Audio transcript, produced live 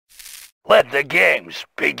Let the games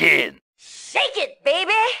begin. Shake it,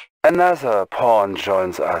 baby! Another pawn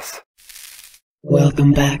joins us.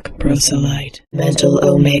 Welcome back, Proselyte. Mental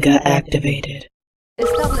Omega activated.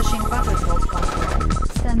 Establishing battlefield contact.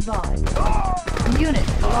 Stand by.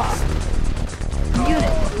 Unit lost.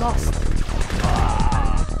 Unit lost.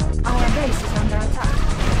 Our base is under attack.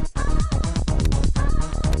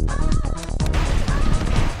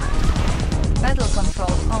 Battle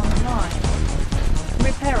control online.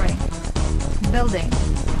 Repairing. Building.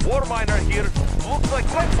 War miner here. Looks like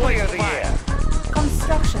let's clear the air.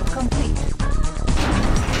 Construction complete.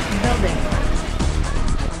 Building.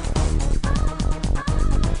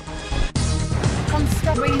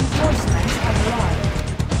 Construct reinforcements have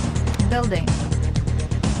arrived. Building.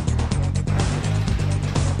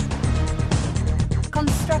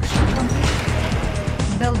 Construction complete.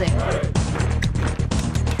 Building.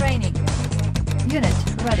 Training. Unit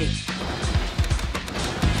ready.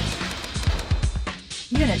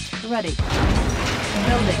 Unit ready.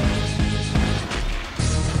 Building.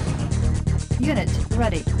 Unit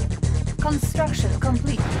ready. Construction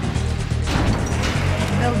complete.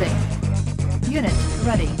 Building. Unit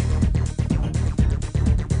ready.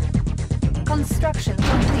 Construction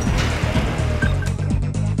complete.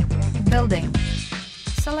 Building.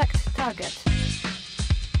 Select target.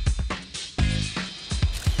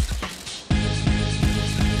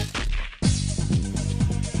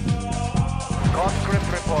 Conscript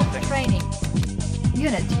reporting. Training.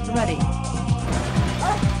 Unit ready.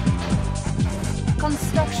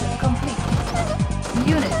 Construction complete.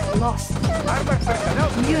 Unit lost. Armored personnel.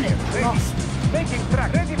 Unit ready. lost. Making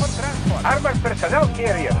track. Ready for transport. Armored personnel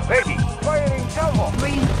carrier. Ready. Firing salvo.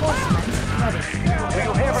 Reinforcements ready. Do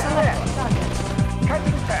you have a Select plan? target.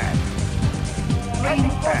 Cutting path.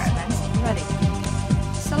 Cutting path. Reinforcements ready.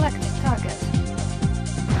 Select target.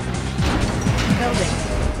 Building.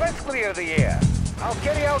 Let's clear the air. I'll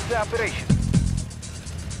carry out the operation.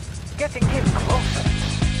 Getting in closer.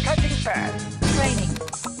 Cutting path. Training.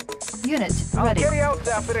 Unit I'll ready. carry out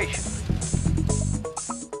the operation.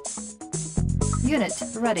 Unit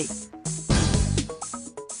ready.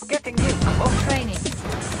 Getting in closer. Training.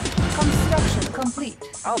 Construction complete.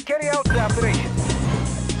 I'll carry out the operation.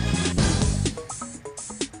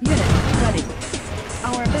 Unit ready.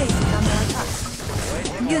 Our base is under attack.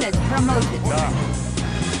 Unit promoted.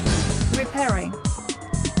 Repairing.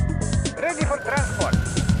 Ready for transport.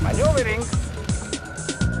 Maneuvering.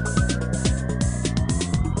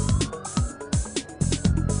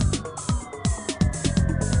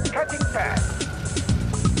 Cutting path.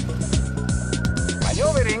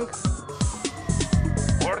 Maneuvering.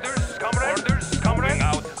 Orders, comrade. Orders, comrade. Moving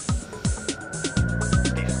out.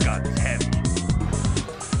 This gun's heavy.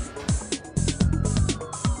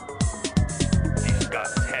 This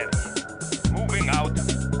gun's heavy. Moving out.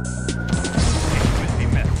 This will be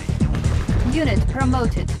messy. Unit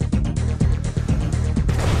promoted.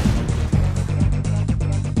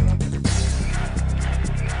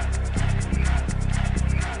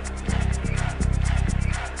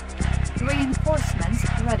 Reinforcements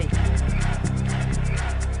ready.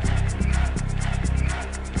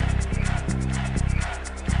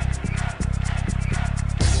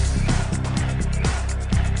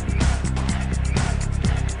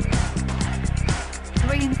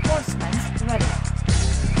 Reinforcements ready.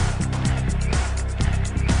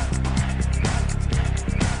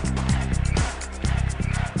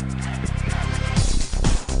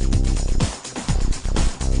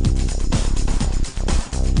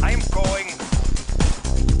 I'm going.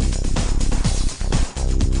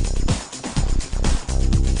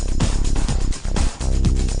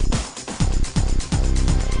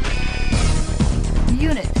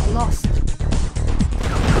 Unit lost.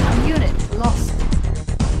 Unit lost.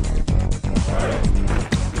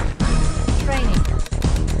 Training.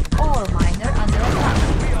 Ore miner under attack.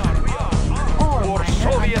 Ore For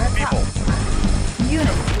miner Soviet under people. attack.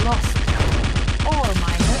 Unit lost. Ore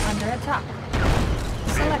miner under attack.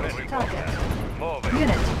 Select target.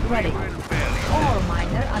 Unit ready. Ore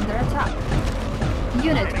miner under attack.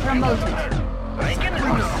 Unit promoted.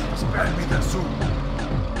 Spare me the soup.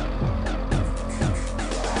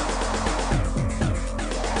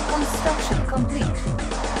 Construction complete.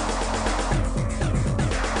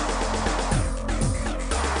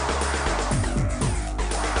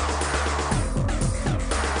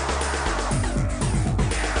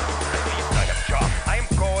 I got a job. I'm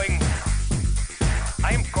going.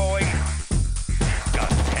 I'm going.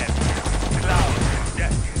 Gun's heavy. Cloud.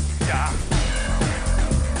 Yeah.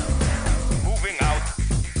 Moving out.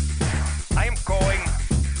 I'm going.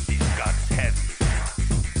 This gun's heavy.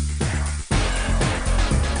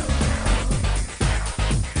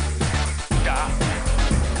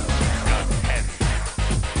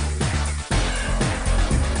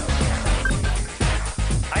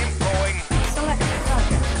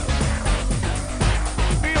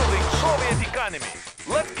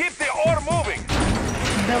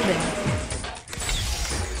 Building.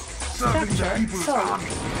 Structure sold.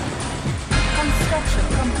 Construction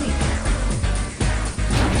complete.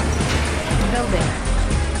 Building.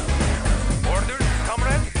 Orders,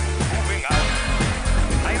 comrade? Moving out.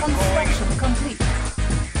 I'm going. Construction complete.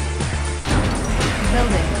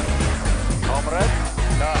 Building. Comrade?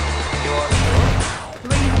 Done. You are sure?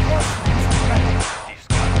 Reinforcements ready.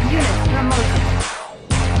 Discuss. Unit promoted.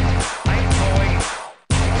 I'm going.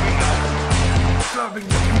 Moving out. Serving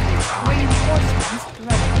the people. Reinforcements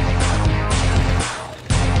ready.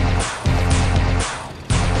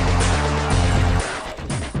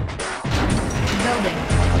 Building.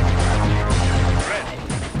 Ready.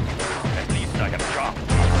 At least I have a job.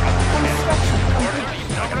 Construction Or at complete.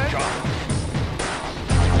 least I have a job.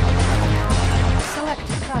 Select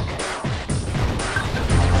target.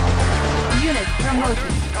 Unit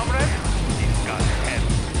promoted. Comrade? Discuss head.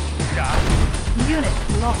 Job. Unit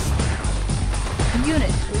lost.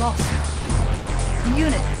 Unit lost.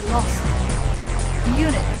 Unit lost.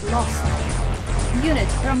 Unit lost. Unit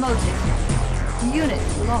promoted. Unit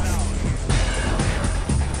lost.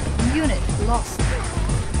 Unit lost.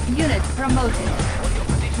 Unit promoted.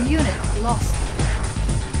 Unit lost.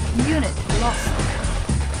 Unit lost.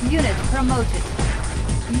 Unit promoted.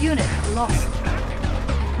 Unit lost.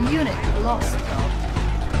 Unit lost.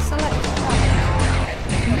 Select target.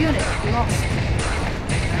 Unit lost.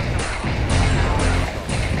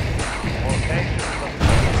 Okay.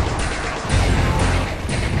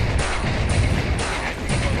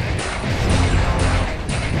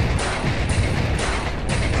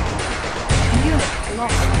 Unit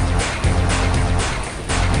lost.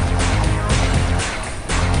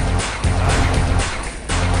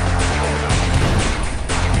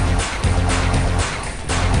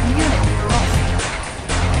 Unit lost.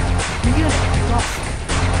 Unit lost.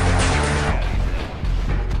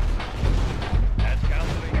 That's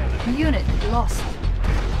counseling enemy. Unit lost.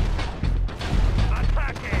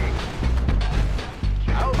 Attacking.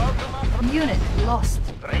 How about the map? Unit lost.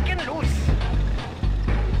 Breaking loose.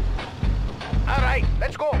 All right,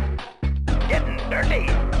 let's go. Getting dirty.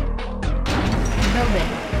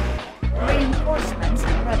 Building. Reinforcements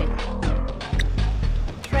ready.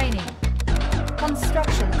 Training.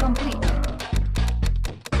 Construction complete.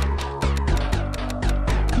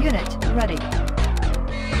 Unit ready.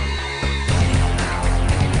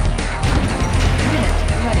 Unit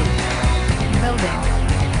ready. Building.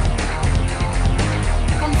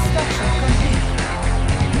 Construction complete.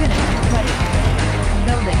 Unit ready.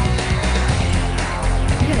 Building.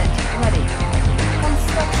 Unit ready.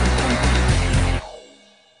 Construction complete.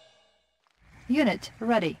 Unit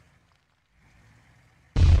ready.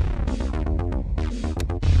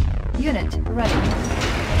 Unit ready.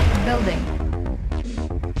 Building.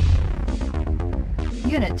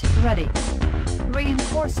 Unit ready.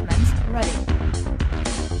 Reinforcements ready.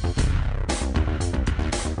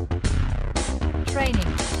 Training.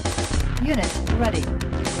 Unit ready.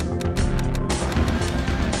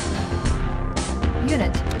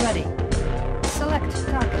 Unit ready. Select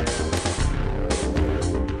target.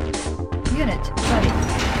 Unit ready.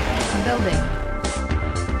 Building.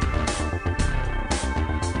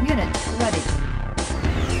 Unit ready.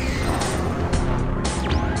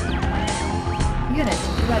 Unit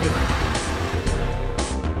ready.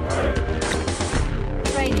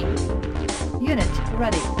 Training. Unit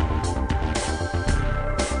ready.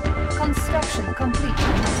 Construction complete.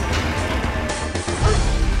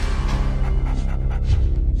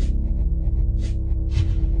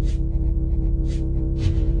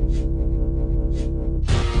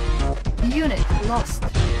 Unit lost.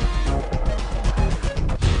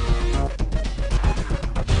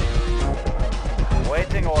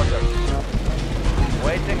 Waiting orders.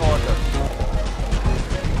 Waiting orders.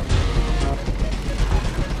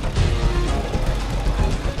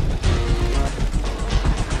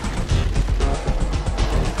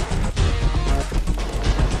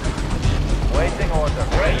 Waiting order.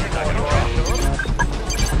 Waiting order.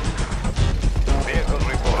 Vehicle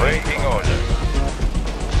report. Waiting order.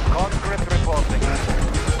 Conscript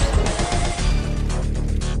reporting.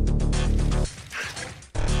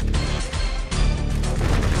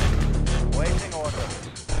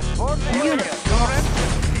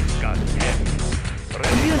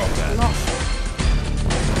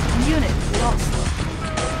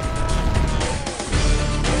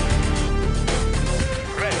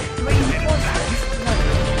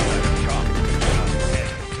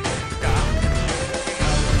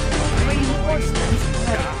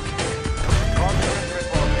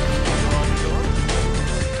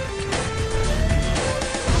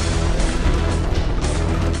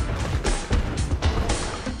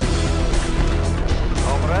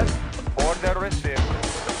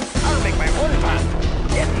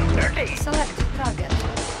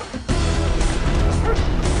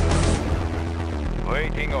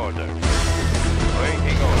 Waiting order.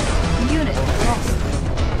 Waiting order. Unit lost.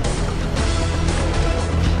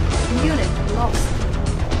 Unit lost.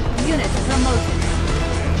 Unit promoted.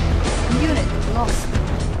 Unit lost.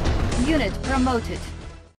 Unit promoted.